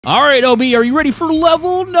All right, OB, are you ready for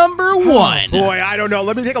level number 1? Boy, I don't know.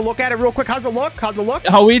 Let me take a look at it real quick. How's it look? How's it look?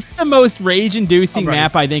 Oh, it's the most rage-inducing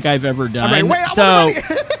map I think I've ever done. I'm ready. Wait, so,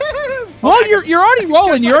 well, you're already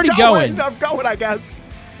rolling. You're already going. I'm going, I guess.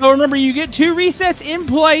 So remember, you get 2 resets in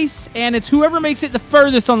place, and it's whoever makes it the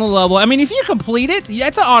furthest on the level. I mean, if you complete it,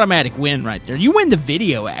 that's an automatic win right there. You win the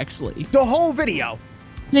video, actually. The whole video?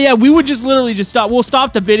 Yeah, we would just literally just stop. We'll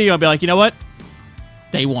stop the video and be like, you know what?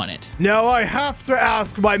 They won it. Now I have to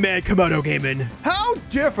ask my man Camodo Gaming, how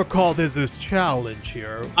difficult is this challenge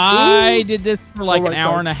here? I did this for like an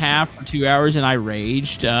hour and a half or 2 hours, and I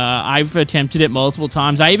raged. I've attempted it multiple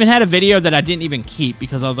times. I even had a video that I didn't even keep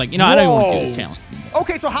because I was like, you know, I don't even want to do this challenge.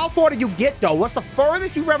 Okay, so how far did you get, though? What's the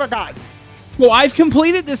furthest you've ever gotten? Well, I've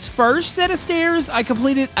completed this first set of stairs. I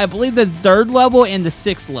completed, I believe, the 3rd level and the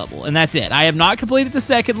 6th level, and that's it. I have not completed the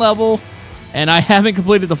 2nd level. And I haven't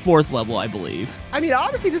completed the 4th level, I believe. I mean,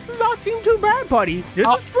 honestly, this does not seem too bad, buddy. This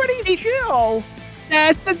is pretty chill.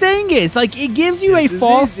 That's the thing is, like, it gives you a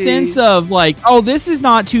false sense of, like, oh, this is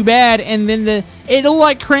not too bad. And then it'll,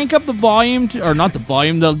 like, crank up the volume, or not the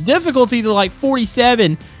volume, the difficulty to, like,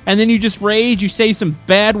 47. And then you just rage. You say some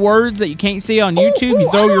bad words that you can't say on YouTube.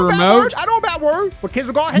 You throw your remote. I know a bad word, but kids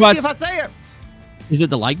are going to hate me if I say it. Is it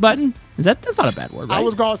the like button? That's not a bad word, right? I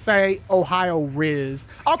was going to say Ohio Riz.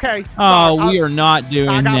 Okay. Oh, we are not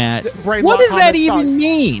doing that. What does that even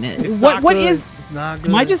mean? What is... It's not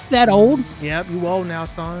good. Am I just that old? Yep, you old now,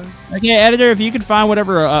 son. Okay, editor, if you can find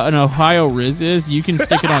whatever an Ohio Riz is, you can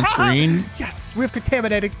stick it on screen. Yes, we've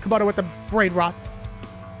contaminated Camodo with the brain rots.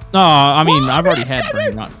 No, I mean, I've already had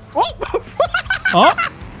brain rots. Oh!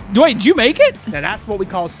 Wait, did you make it? Now that's what we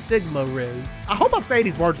call Sigma Riz. I hope I'm saying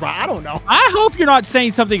these words right. I don't know. I hope you're not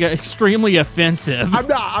saying something extremely offensive. I'm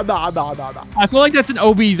not. I feel like that's an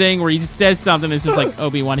OB thing where he just says something and it's just like,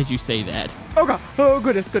 OB, why did you say that? Oh, God. Oh,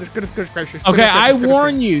 goodness gracious. Okay, I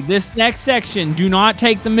warn you, this next section, do not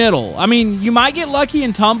take the middle. I mean, you might get lucky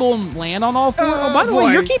and tumble and land on all 4. Oh, by the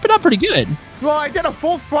way, you're keeping up pretty good. Well, I did a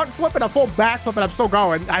full front flip and a full back flip, and I'm still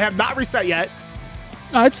going. I have not reset yet.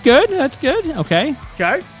 That's good. That's good. Okay.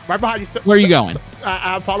 Okay. Right behind you. Where are you going?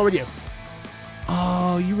 I'm following you.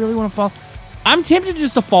 Oh, you really want to fall? I'm tempted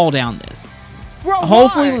just to fall down this. Bro,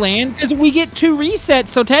 hopefully land, because we get 2 resets,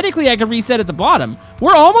 so technically I can reset at the bottom.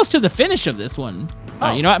 We're almost to the finish of this one.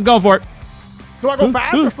 Oh. You know what? I'm going for it. Do I go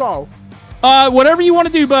fast or slow? Whatever you want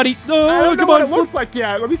to do, buddy. I don't know what it looks like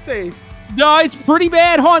yet. Let me see. It's pretty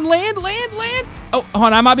bad. Hold on, land. Oh, hold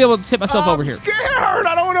on. I might be able to tip myself over here. I'm scared.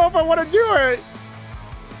 I don't know if I want to do it.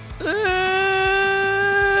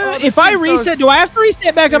 If I reset, do I have to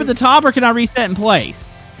reset back up at the top, or can I reset in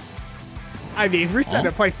place? I mean, reset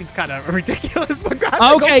in place seems kind of ridiculous, but guys,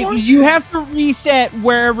 okay, you have to reset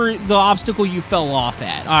wherever the obstacle you fell off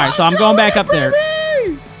at. All right, so I'm going back up there.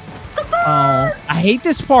 Oh, I hate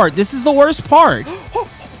this part. This is the worst part. You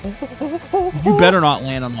better not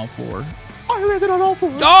land on all 4. I landed on all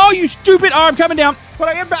 4. Oh, you stupid! Oh, I'm coming down. But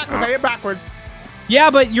I am backwards.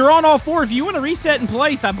 Yeah, but you're on all 4. If you want to reset in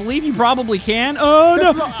place, I believe you probably can. Oh,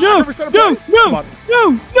 no.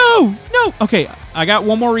 Okay, I got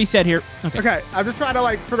one more reset here. Okay, I'm just trying to,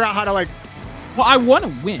 like, figure out how to, like... Well, I want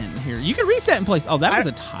to win here. You can reset in place. Oh, that was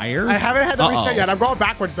a tire? I haven't had the reset yet. I'm going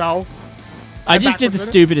backwards, though. I just did the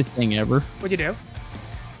stupidest thing ever. What'd you do?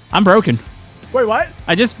 I'm broken. Wait, what?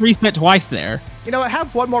 I just reset twice there. You know what?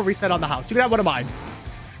 Have one more reset on the house. You can have one of mine.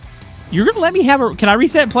 You're going to let me have a... Can I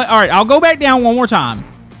reset and play? All right, I'll go back down one more time.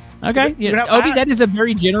 Okay. Yeah. Obi, that is a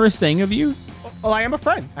very generous thing of you. Well, I am a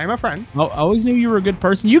friend. I always knew you were a good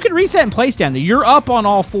person. You can reset and place down there. You're up on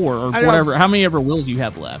all 4 or whatever, how many ever wheels you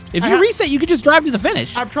have left. If you reset, you could just drive to the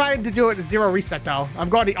finish. I'm trying to do it 0 reset, though. I'm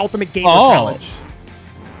going to the ultimate gamer challenge.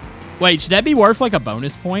 Wait, should that be worth, like, a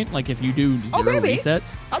bonus point? Like, if you do 0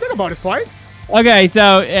 resets? I'll take a bonus point. Okay,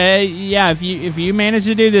 so, yeah, if you manage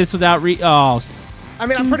to do this without I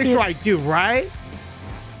mean, I'm pretty sure I do, right?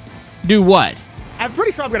 Do what? I'm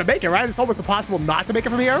pretty sure I'm going to make it, right? It's almost impossible not to make it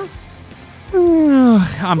from here.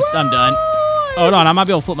 I'm done. Hold on, I might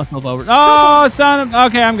be able to flip myself over. Oh, son.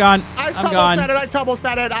 Okay, I'm gone. I tumble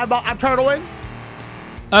set it. I'm turtling.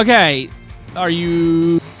 Okay. Are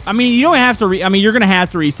you... I mean, you don't have to... you're going to have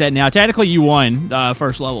to reset now. Technically, you won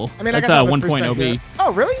first level. I mean, that's a 1.0 B.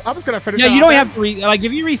 Oh, really? I was going to finish it. Yeah, you don't have to... Like,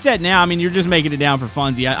 if you reset now, I mean, you're just making it down for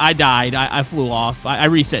funsies. I died. I flew off. I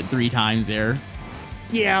reset 3 times there.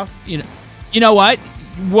 Yeah. You know what?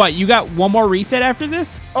 What, you got one more reset after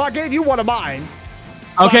this? Oh, I gave you one of mine.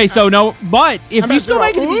 Okay, so no, but if you still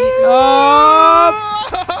make it...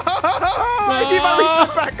 I need my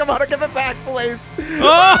reset back. Come on, give it back, please.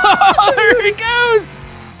 Oh, there he goes.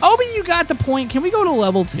 Obi, you got the point. Can we go to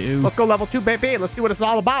level 2? Let's go level 2, baby. Let's see what it's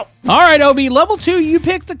all about. All right, Obi, level 2. You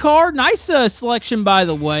picked the car. Nice selection, by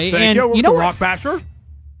the way. Thank and you know Rock Basher.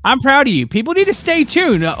 I'm proud of you. People need to stay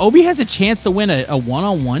tuned. Obi has a chance to win a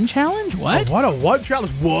one-on-one challenge. What? A one-on-one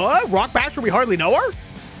challenge? What? Rock Basher? We hardly know her.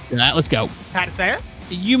 All right, let's go. How to say it?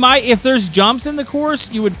 You might, if there's jumps in the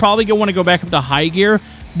course, you would probably want to go back up to high gear.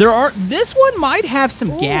 This one might have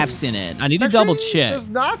some gaps in it. I need to double check. Does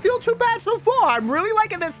not feel too bad so far. I'm really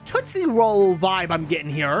liking this Tootsie Roll vibe I'm getting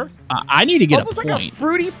here. I need to get almost a point. Like a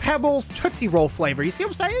Fruity Pebbles Tootsie Roll flavor. You see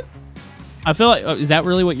what I'm saying? I feel like, is that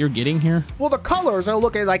really what you're getting here? Well, the colors are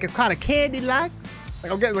looking like it's kind of candy-like.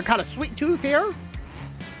 Like I'm getting a kind of sweet tooth here.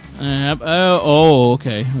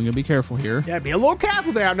 Okay. I'm gonna be careful here. Yeah, be a little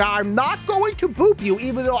careful there. Now, I'm not going to boop you,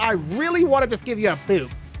 even though I really want to just give you a boop.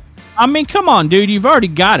 I mean, come on, dude. You've already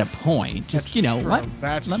got a point. Just, That's you know, true. let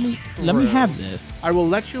me have this. I will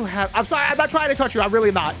let you have. I'm sorry. I'm not trying to touch you. I'm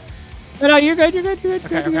really not. No, you're good. You're good. You're good.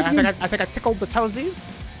 Okay. You're Okay. good. I think I tickled the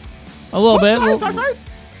toesies. A little bit. Sorry.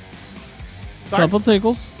 Couple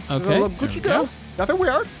tickles. Okay. A little Gucci go. Nothing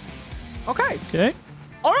weird. Okay. Okay.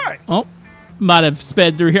 All right. Oh, might have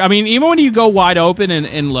sped through here. I mean, even when you go wide open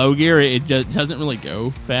in low gear, it just doesn't really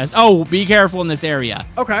go fast. Oh, be careful in this area.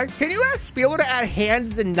 Okay. Can you ask Spieler to add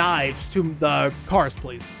hands and knives to the cars,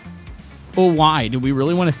 please? Well, why? Do we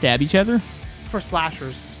really want to stab each other? For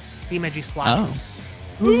slashers. BeamNG slashers.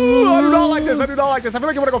 Oh. Ooh, I do not like this. I do not like this. I feel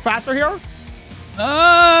like you want to go faster here.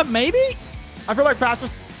 Maybe? I feel like faster.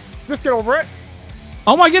 Just get over it.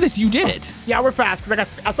 Oh my goodness, you did it. Yeah, we're fast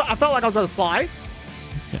because I felt like I was on a slide.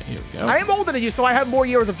 Okay, here we go. I am older than you, so I have more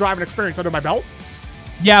years of driving experience under my belt.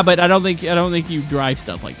 Yeah, but I don't think you drive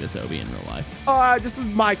stuff like this, Obi, in real life. This is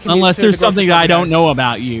my commute. Unless there's something that I don't know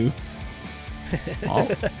about you. Oh.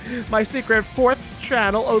 My secret 4th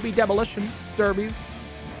channel, Obi Demolitions Derbies.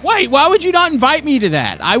 Wait, why would you not invite me to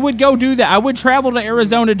that? I would go do that. I would travel to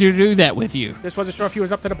Arizona to do that with you. Just wasn't sure if you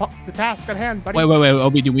was up to the task at hand, buddy. Wait,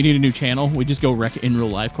 Obi, do we need a new channel? We just go wreck in real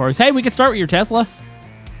life cars. Hey, we could start with your Tesla.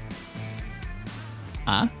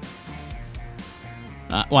 Huh?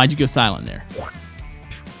 Why'd you go silent there?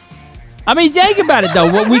 I mean, think about it,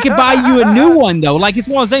 though. We could buy you a new one, though. Like, it's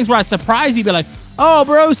one of those things where I surprise you, be like, oh,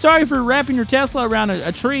 bro, sorry for wrapping your Tesla around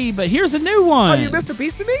a tree, but here's a new one. Oh, you Mr.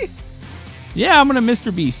 Beast to me? Yeah, I'm going to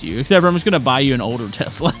Mr. Beast you, except I'm just going to buy you an older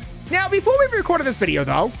Tesla. Now, before we recorded this video,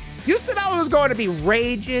 though, you said I was going to be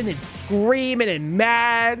raging and screaming and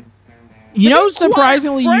mad. You know,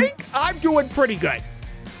 surprisingly, Frank, I'm doing pretty good.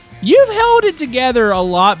 You've held it together a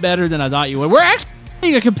lot better than I thought you would. We're actually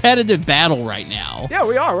having a competitive battle right now. Yeah,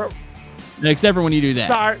 we are. Except for when you do that.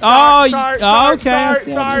 Sorry. You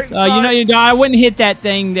know, I wouldn't hit that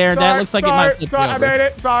thing there. That looks like it might flip I over. made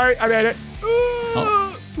it. Sorry, I made it.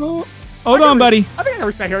 Hold on, buddy. I think I can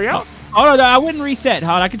reset here, yeah? Oh, no, I wouldn't reset.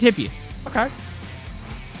 Hold on, I can tip you. Okay.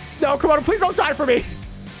 No, come on, please don't die for me.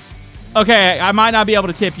 Okay, I might not be able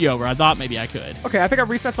to tip you over. I thought maybe I could. Okay, I think our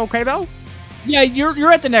reset's okay, though. Yeah,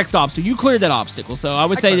 you're at the next obstacle. You cleared that obstacle, so I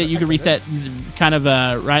would say that you can reset kind of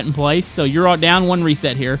right in place. So you're all down one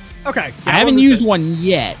reset here. Okay. I haven't used one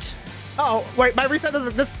yet. Oh, wait, my reset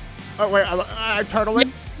doesn't. This. Oh, wait, I'm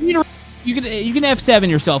turtling. You can F7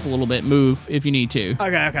 yourself a little bit, move if you need to.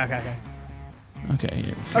 Okay.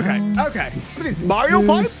 Okay. Here we go. Okay. What are these Mario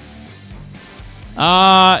pipes?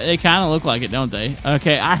 They kind of look like it, don't they?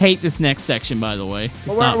 Okay, I hate this next section, by the way.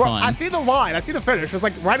 It's not fun. I see the line. I see the finish. It's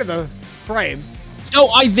like right in the frame.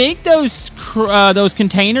 So I think those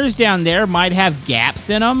containers down there might have gaps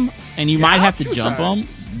in them, and you might have to jump them.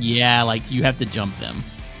 Yeah, like you have to jump them.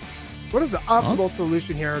 What is the optimal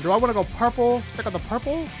solution here? Do I want to go purple? Stick on the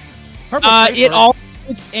purple? It all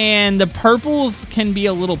and the purples can be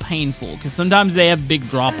a little painful because sometimes they have big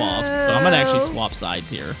drop-offs. So I'm gonna actually swap sides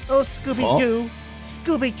here. Oh, Scooby-Doo.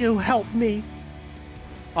 Scooby-Doo, help me.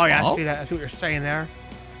 Oh, yeah, I see that. I see what you're saying there.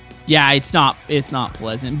 Yeah, it's not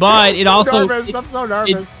pleasant, but it also... I'm so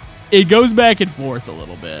nervous. It goes back and forth a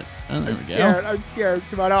little bit. Oh, there we go. I'm scared.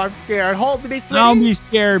 Come on, I'm scared. Hold me, sweetie. Don't be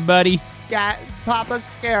scared, buddy. Yeah, Papa's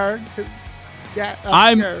scared. Yeah,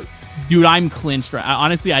 I'm scared. Dude, I'm clinched. Right.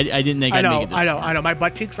 Honestly, I didn't think I'd make it this I know. My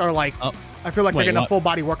butt cheeks are like... Oh. I feel like they're getting a full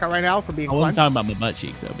body workout right now from being clenched. I wasn't talking about my butt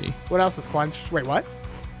cheeks, Obi. What else is clenched? Wait, what?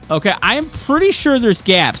 Okay, I'm pretty sure there's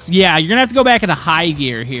gaps. Yeah, you're going to have to go back into high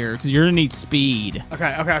gear here because you're going to need speed.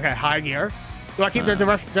 Okay. High gear. Do I keep the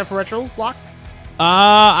differentials locked?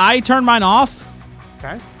 I turned mine off.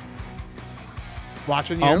 Okay.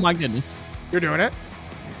 Watching you. Oh, my goodness. You're doing it.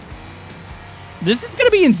 This is going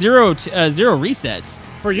to be in zero resets.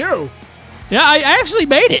 For you? Yeah, I actually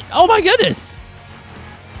made it. Oh, my goodness.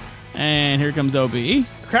 And here comes OB.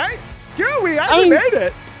 Okay. Dude, we actually made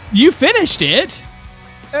it. You finished it.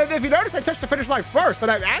 And if you notice, I touched the finish line first, so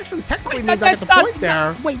that actually technically means I get the point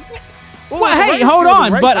there. Wait. Well, hey, hold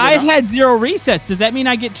on. But I've had 0 resets. Does that mean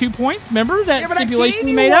I get 2 points? Remember that stipulation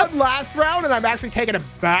we made up? Last round, and I'm actually taking it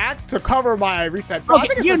back to cover my resets. So okay, I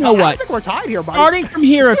think you know what? I think we're tied here, buddy. Starting from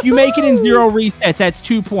here, if you make it in 0 resets, that's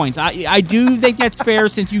 2 points. I do think that's fair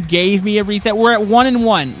since you gave me a reset. We're at 1 and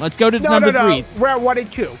 1. Let's go to number 3. We're at 1 and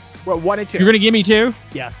 2. We're at 1 and 2. You're gonna give me 2?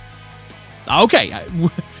 Yes. Okay.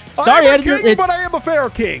 Sorry, I am a king, but I am a fair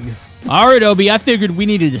king. All right, Obi, I figured we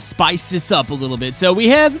needed to spice this up a little bit. So we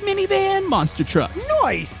have minivan monster trucks.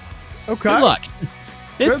 Nice. Okay. Good luck.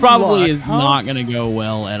 This probably is not going to go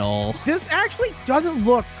well at all. This actually doesn't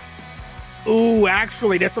look... Ooh,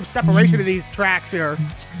 actually, there's some separation of these tracks here.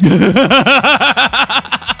 Okay,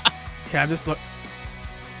 I'm just look...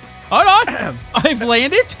 Hold on. I've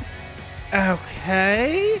landed.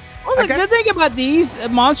 Okay. Well, the good thing about these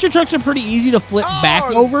monster trucks are pretty easy to flip back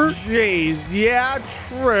over. Jeez, yeah,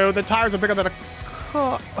 true. The tires are bigger than a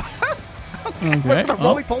car. Okay. Was it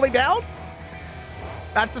roly-poly down?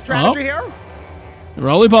 That's the strategy here?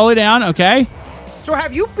 Roly-poly down, okay. So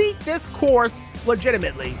have you beat this course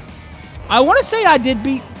legitimately? I want to say I did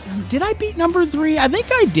beat... Did I beat number 3? I think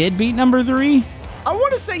I did beat number 3. I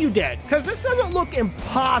want to say you did, because this doesn't look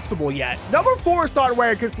impossible yet. Number 4 started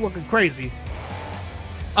where it gets looking crazy.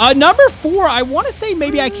 Number 4, I want to say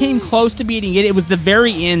maybe I came close to beating it. It was the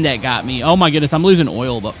very end that got me. Oh my goodness, I'm losing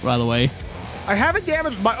oil, by the way. I haven't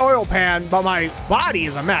damaged my oil pan, but my body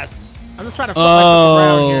is a mess. I'm just trying to flip myself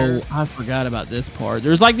around here. I forgot about this part.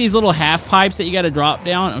 There's like these little half pipes that you got to drop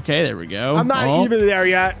down. Okay, there we go. I'm not even there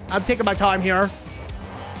yet. I'm taking my time here.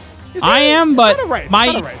 I am, but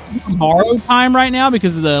my borrowed time right now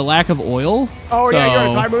because of the lack of oil. Oh, so, yeah, you're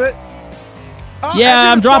in time with it?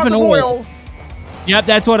 Yeah, I'm dropping oil. Yep,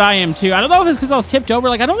 that's what I am too. I don't know if it's because I was tipped over.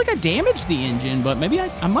 Like, I don't think I damaged the engine, but maybe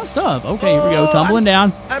I must have. Okay, here we go. Tumbling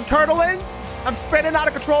down. I'm turtling. I'm spinning out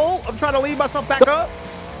of control. I'm trying to lead myself back up.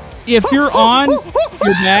 If you're on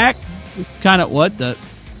your back, it's kind of what the...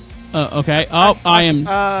 okay. Oh, I am...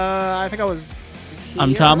 I think I was here.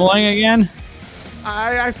 I'm tumbling again.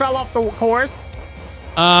 I fell off the course.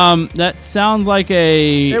 That sounds like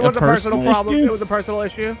It was a personal issue? problem. It was a personal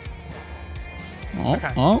issue. Oh,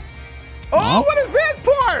 okay. Oh, what is this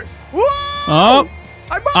part? Whoa! Oh,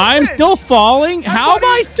 I'm still falling. How am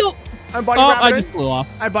I still? I'm bunny I just flew off.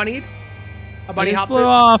 I bunnied. A bunny hopped flew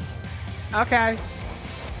off. Okay.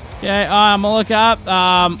 Okay, I'm gonna look up.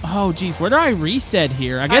 Oh, geez, where do I reset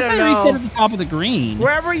here? I guess I reset at the top of the green.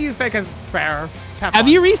 Wherever you think is fair. Have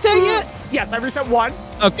you reset yet? Yes, I reset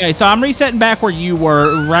once. Okay, so I'm resetting back where you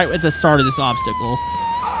were right at the start of this obstacle.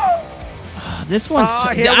 This one's...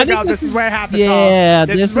 here we go. This is where it happens. Yeah,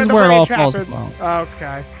 this is where it all falls apart.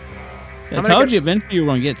 Okay. So I told you eventually you were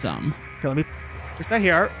going to get something. Okay, let me just say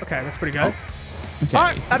here. Okay, that's pretty good. Okay. All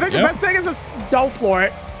right, I think the best thing is just don't floor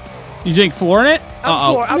it. You think flooring it?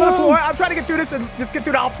 I'm going to floor it. I'm trying to get through this and just get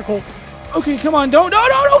through the obstacle. Okay, come on. Don't go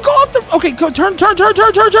off the... Okay, go, turn.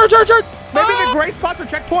 Maybe the gray spots are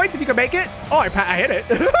checkpoints if you can make it. Oh, I hit it.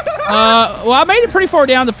 Well, I made it pretty far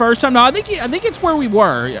down the first time. No, I think it's where we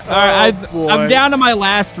were. I'm down to my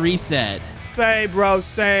last reset. Same, bro.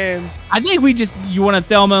 Same. I think you want to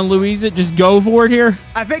Thelma and Louise it? Just go for it here?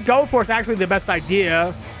 I think go for it's actually the best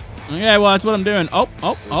idea. Okay, well, that's what I'm doing. I'm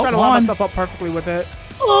trying to line myself up perfectly with it.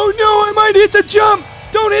 Oh, no, I might hit the jump.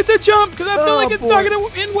 Don't hit the jump because I feel like it's not going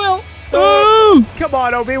to end well. Oh! Come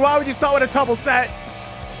on, Obi. Why would you start with a double set?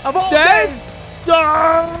 Of all days.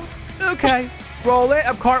 Okay. Roll it.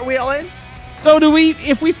 I'm cartwheeling. So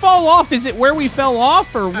if we fall off, is it where we fell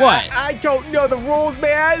off or what? I don't know the rules,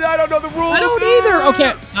 man. I don't know the rules. I don't either.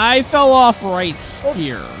 Okay. I fell off right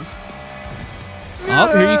here.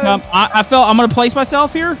 Oh, here you come. I'm going to place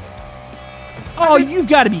myself here. Oh, you've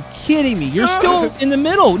got to be kidding me. You're still in the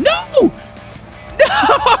middle. No!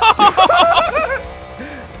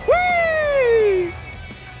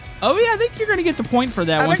 Oh, yeah, I think you're going to get the point for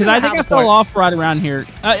that one because I think I fell off right around here.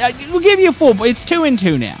 We'll give you a full, but it's 2 and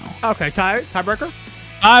 2 now. Okay, tiebreaker?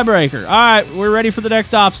 Tiebreaker. All right, we're ready for the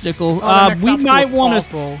next obstacle. We might want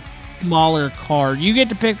a smaller card. You get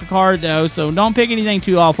to pick the card, though, so don't pick anything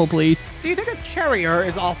too awful, please. Do you think a Charrier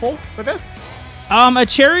is awful for this? A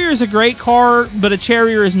Charrier is a great car, but a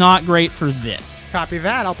Charrier is not great for this. Copy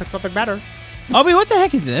that. I'll pick something better. Obi, what the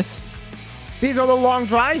heck is this? These are the long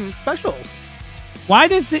drive specials. Why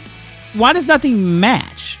does nothing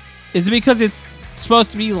match? Is it because it's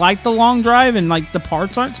supposed to be like the long drive and like the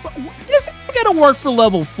parts aren't this isn't gonna work for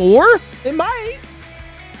level 4? It might.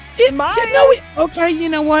 Okay, you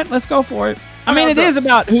know what? Let's go for it. I mean, it is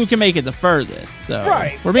about who can make it the furthest, so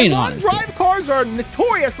we're being honest. Long drive cars are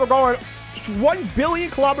notorious for going 1 billion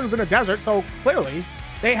kilometers in a desert, so clearly.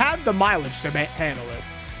 They have the mileage to handle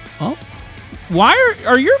this. Oh. Why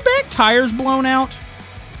are your back tires blown out?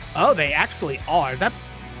 Oh, they actually are. Is that...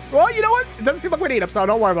 Well, you know what? It doesn't seem like we need them, so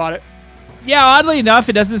don't worry about it. Yeah, oddly enough,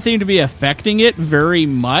 it doesn't seem to be affecting it very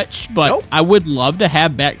much, but nope. I would love to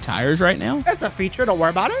have back tires right now. It's a feature. Don't worry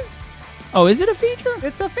about it. Oh, is it a feature?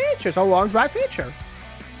 It's a feature. So long by feature.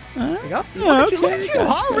 There you go. Okay, Look at you,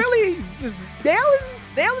 huh? Really just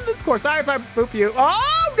nailing this course. Sorry if I boop you.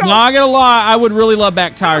 Oh, no. Not gonna lie, I would really love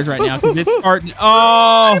back tires right now because it's starting.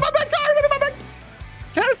 Oh, I need my back tires. I need my back.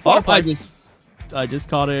 Can I spawn a place? I just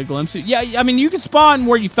caught a glimpse. Yeah, I mean, you can spawn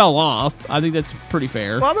where you fell off. I think that's pretty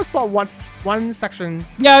fair. Well, I'm gonna spawn one section.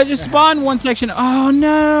 Yeah, just spawn one section. Oh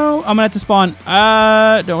no, I'm gonna have to spawn.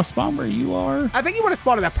 Don't spawn where you are. I think you want to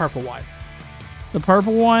spawn in that purple one. The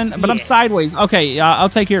purple one, but I'm sideways. Okay, I'll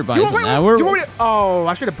take your advice on that. Oh,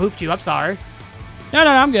 I should have booped you. I'm sorry. No,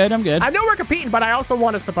 I'm good. I'm good. I know we're competing, but I also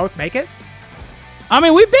want us to both make it. I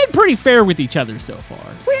mean, we've been pretty fair with each other so far.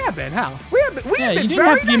 We have been. How? We have been. You didn't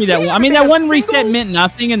have to give me that one. I mean, that one reset meant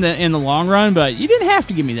nothing in the long run, but you didn't have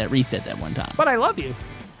to give me that reset that one time. But I love you,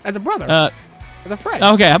 as a brother, as a friend.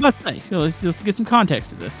 Okay, how about that? Let's just get some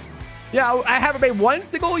context to this. Yeah, I haven't made one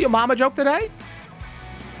single your mama joke today.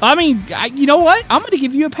 I mean, you know what? I'm going to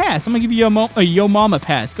give you a pass. I'm going to give you a yo mama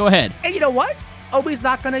pass. Go ahead. And you know what? Obi's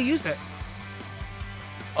not going to use it.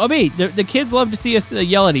 Obi, the kids love to see us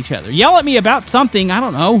yell at each other. Yell at me about something. I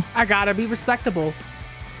don't know. I got to be respectable.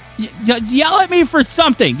 Yell at me for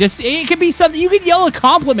something. It could be something. You could yell a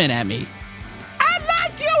compliment at me. I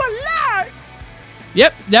like you a lot.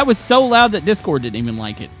 Yep, that was so loud that Discord didn't even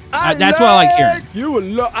like it. That's why I like hearing. You a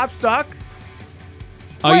lot. I'm stuck.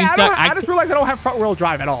 Oh, wait, you stuck? I just realized I don't have front wheel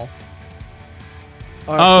drive at all.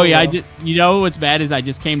 Oh yeah, you know what's bad is I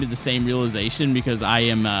just came to the same realization because I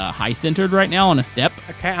am high centered right now on a step.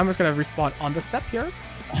 Okay, I'm just gonna respawn on the step here.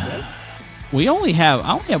 I only have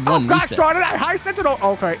one. Oh gosh, reset. darn it! I high centered. Oh,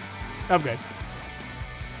 okay, I'm good.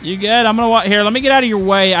 You good? I'm gonna here. Let me get out of your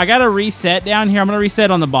way. I got a reset down here. I'm gonna reset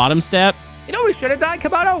on the bottom step. You know what we should have done,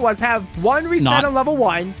 Camodo, was have one reset on level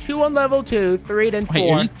 1, 2 on level 2, 3, then 4.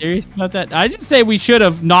 Wait, are you serious about that? I just say we should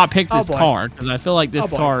have not picked this car because I feel like this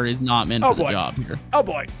car is not meant for the job here. Oh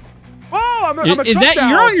boy! Oh, I'm a is that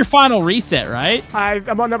you're on your final reset, right?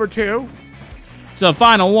 I'm on number 2. So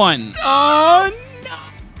final one. Oh no!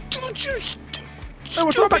 Don't you? Hey,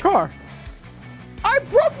 what's wrong with my car? I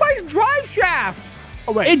broke my drive shaft.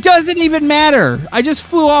 Oh wait! It doesn't even matter. I just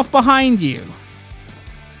flew off behind you.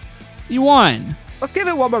 You won. Let's give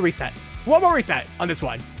it one more reset. One more reset on this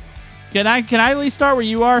one. Can I at least start where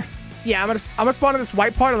you are? Yeah, I'm gonna spawn on this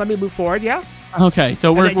white part and let me move forward. Yeah. Okay,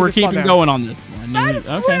 so we're keeping going on this one. Okay.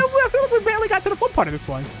 I feel like we barely got to the fun part of this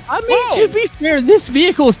one. I mean, to be fair, this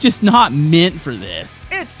vehicle is just not meant for this.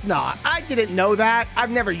 It's not. I didn't know that.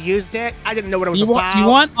 I've never used it. I didn't know what it was about. You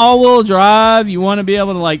want all-wheel drive. You want to be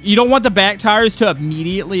able to you don't want the back tires to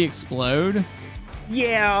immediately explode.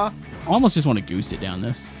 Yeah. I almost just want to goose it down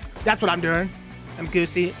this. That's what I'm doing. I'm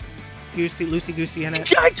loosey goosey in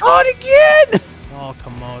it. I caught again! Oh,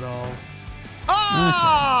 Camodo.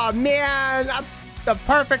 Oh, man. I'm the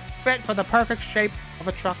perfect fit for the perfect shape of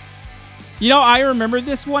a truck. You know, I remember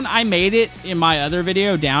this one. I made it in my other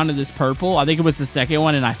video down to this purple. I think it was the second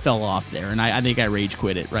one, and I fell off there, and I think I rage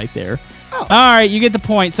quit it right there. Oh. All right, you get the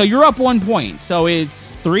point. So you're up 1 point. So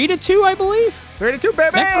it's 3-2, I believe? 3-2,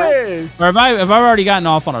 baby! Or have I already gotten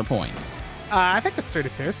off on our points? I think it's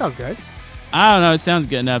 3-2. Sounds good. I don't know. It sounds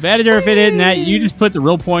good enough. Editor, if it isn't that, you just put the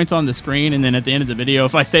real points on the screen, and then at the end of the video,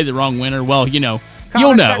 if I say the wrong winner, well, you'll know.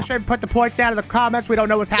 Section, put the points down in the comments. We don't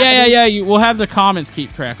know what's happening. Yeah. We'll have the comments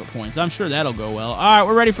keep track of points. I'm sure that'll go well. All right,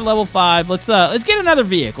 we're ready for level 5. Let's get another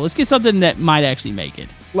vehicle. Let's get something that might actually make it.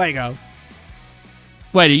 Lego.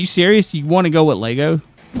 Wait, are you serious? You want to go with Lego?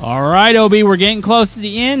 All right, Obi, we're getting close to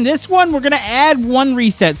the end. This one, we're going to add 1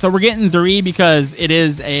 reset. So we're getting 3 because it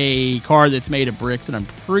is a car that's made of bricks, and I'm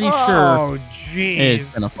pretty sure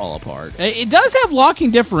it's going to fall apart. It does have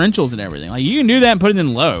locking differentials and everything. Like, you can do that and put it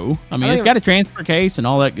in low. I mean, it's got a transfer case and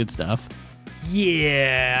all that good stuff.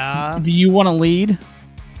 Yeah. Do you want to lead?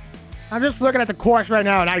 I'm just looking at the course right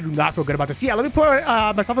now, and I do not feel good about this. Yeah, let me put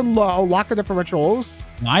myself in low, lock the differentials.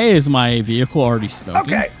 Why is my vehicle already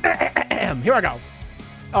smoking? Okay. Here I go.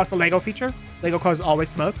 Oh, it's a Lego feature. Lego cars always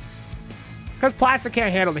smoke. Because plastic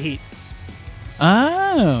can't handle the heat.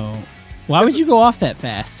 Oh. Why would you go off that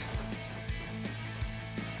fast?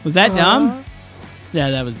 Was that dumb?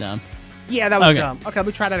 Yeah, that was dumb. Yeah, that was dumb. Okay, let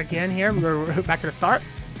me try that again here. We're back to the start.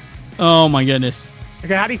 Oh, my goodness.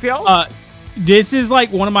 Okay, how do you feel? This is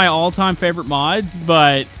like one of my all-time favorite mods,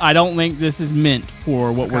 but I don't think this is meant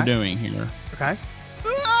for what we're doing here. Okay.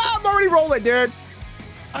 I'm already rolling, dude.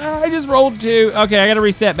 I just rolled 2. Okay, I got to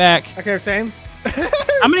reset back. Okay, same.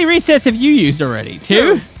 How many resets have you used already?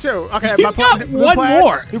 2? 2. Okay, You got one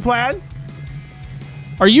more. New plan?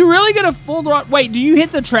 Are you really going to full draw? Wait, do you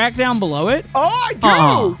hit the track down below it? Oh, I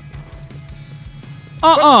do.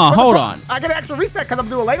 Hold on. I get an extra reset because I'm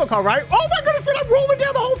doing a Lego car, right? Oh my goodness, and I'm rolling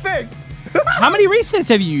down the whole thing. How many resets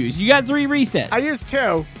have you used? You got 3 resets. I used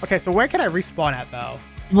 2. Okay, so where can I respawn at, though?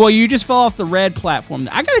 Well, you just fell off the red platform.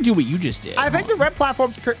 I got to do what you just did. I think the red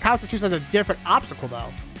platform constitutes as a different obstacle,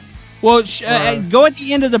 though. Well, go at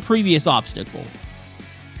the end of the previous obstacle.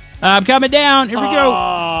 I'm coming down. Here we go.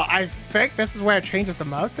 I think this is where it changes the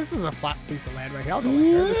most. This is a flat piece of land right here. I'll go right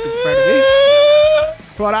here. This seems fair to me.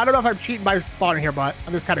 But I don't know if I'm cheating by spawning here, but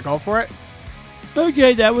I'm just kind of going for it.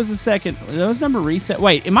 Okay, that was the second. That was number reset.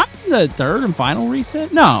 Wait, am I in the 3rd and final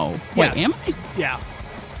reset? No. Wait, am I? Yeah.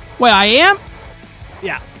 Wait, I am?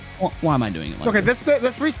 Yeah. Why am I doing it like okay, this?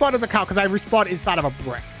 This respawn doesn't count because I respawned inside of a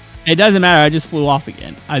brick. It doesn't matter. I just flew off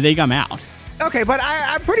again. I think I'm out. Okay, but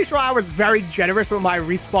I'm pretty sure I was very generous with my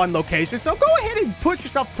respawn location, so go ahead and push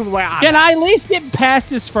yourself to where I'm Can I at least get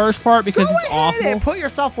past this first part because it's awful? Go ahead awful? and put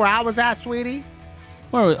yourself where I was at, sweetie.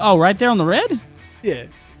 Where was, right there on the red? Yeah.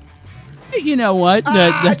 You know what?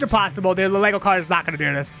 It's impossible. The Lego car is not going to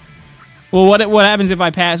do this. Well, what happens if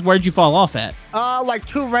I pass? Where'd you fall off at? Like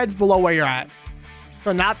 2 reds below where you're at.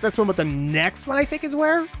 So not this one, but the next one I think is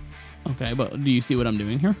where. Okay, but do you see what I'm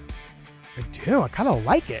doing here? I do. I kind of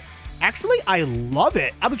like it. Actually, I love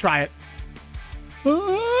it. I'm going to try it. I'm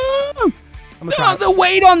going to try it. The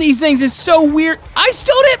weight on these things is so weird. I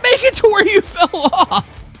still didn't make it to where you fell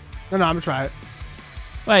off. No, I'm going to try it.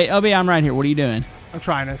 Wait, Obi, I'm right here. What are you doing? I'm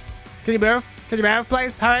trying this. Can you move? Can you move,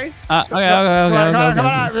 please? Hurry. Okay. Come on.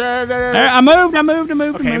 I moved.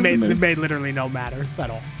 Okay, it made literally no matter at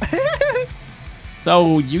all.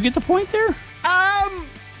 So you get the point there?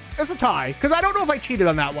 It's a tie because I don't know if I cheated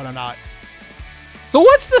on that one or not. So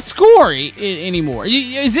what's the score anymore?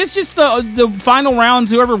 Is this just the final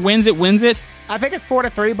rounds? Whoever wins it wins it. I think it's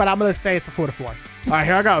 4-3, but I'm gonna say it's a 4-4. All right,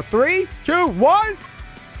 here I go. 3, 2, 1.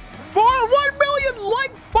 1 million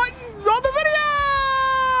like buttons on the video.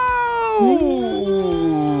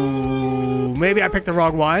 Ooh. Maybe I picked the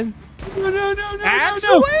wrong one. No.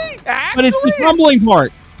 Actually, but it's the tumbling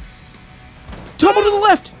part. Tumble to the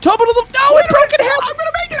left. Tumble to the. No, it broke in half. I'm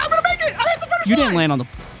gonna make it. I hit the finish line. You didn't land on the.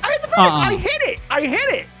 I hit the finish. I hit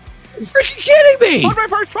it. You're freaking kidding me. On my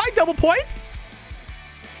first try, double points.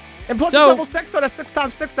 And plus it's level 6, so that's 6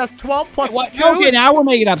 times 6. That's 12 plus 2. Okay, now we're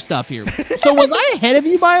making up stuff here. So was I ahead of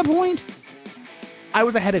you by a point? I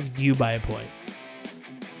was ahead of you by a point.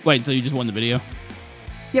 Wait, so you just won the video?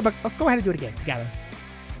 Yeah, but let's go ahead and do it again together.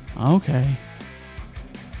 Okay.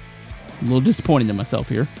 A little disappointed in myself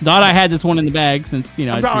here. Thought I had this one in the bag since,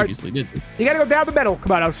 I previously did this. You gotta go down the middle.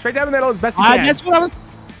 Come on, straight down the middle as best you can. That's what I was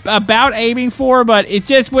about aiming for, but it's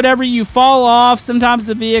just whenever you fall off, sometimes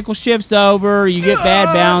the vehicle shifts over, you get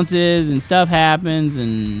bad bounces, and stuff happens,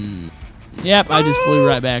 and... Yep, I just flew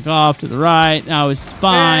right back off to the right. I was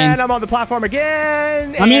fine. And I'm on the platform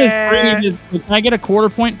again. I mean, it's free. Can I get a quarter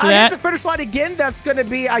point for that? I hit the finish line again. That's going to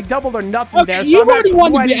be, I doubled or nothing there. So you already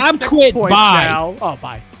won the game. I'm quit. Bye. Now. Oh,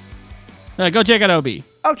 bye. Go check out OB.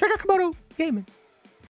 Oh, check out Camodo Gaming.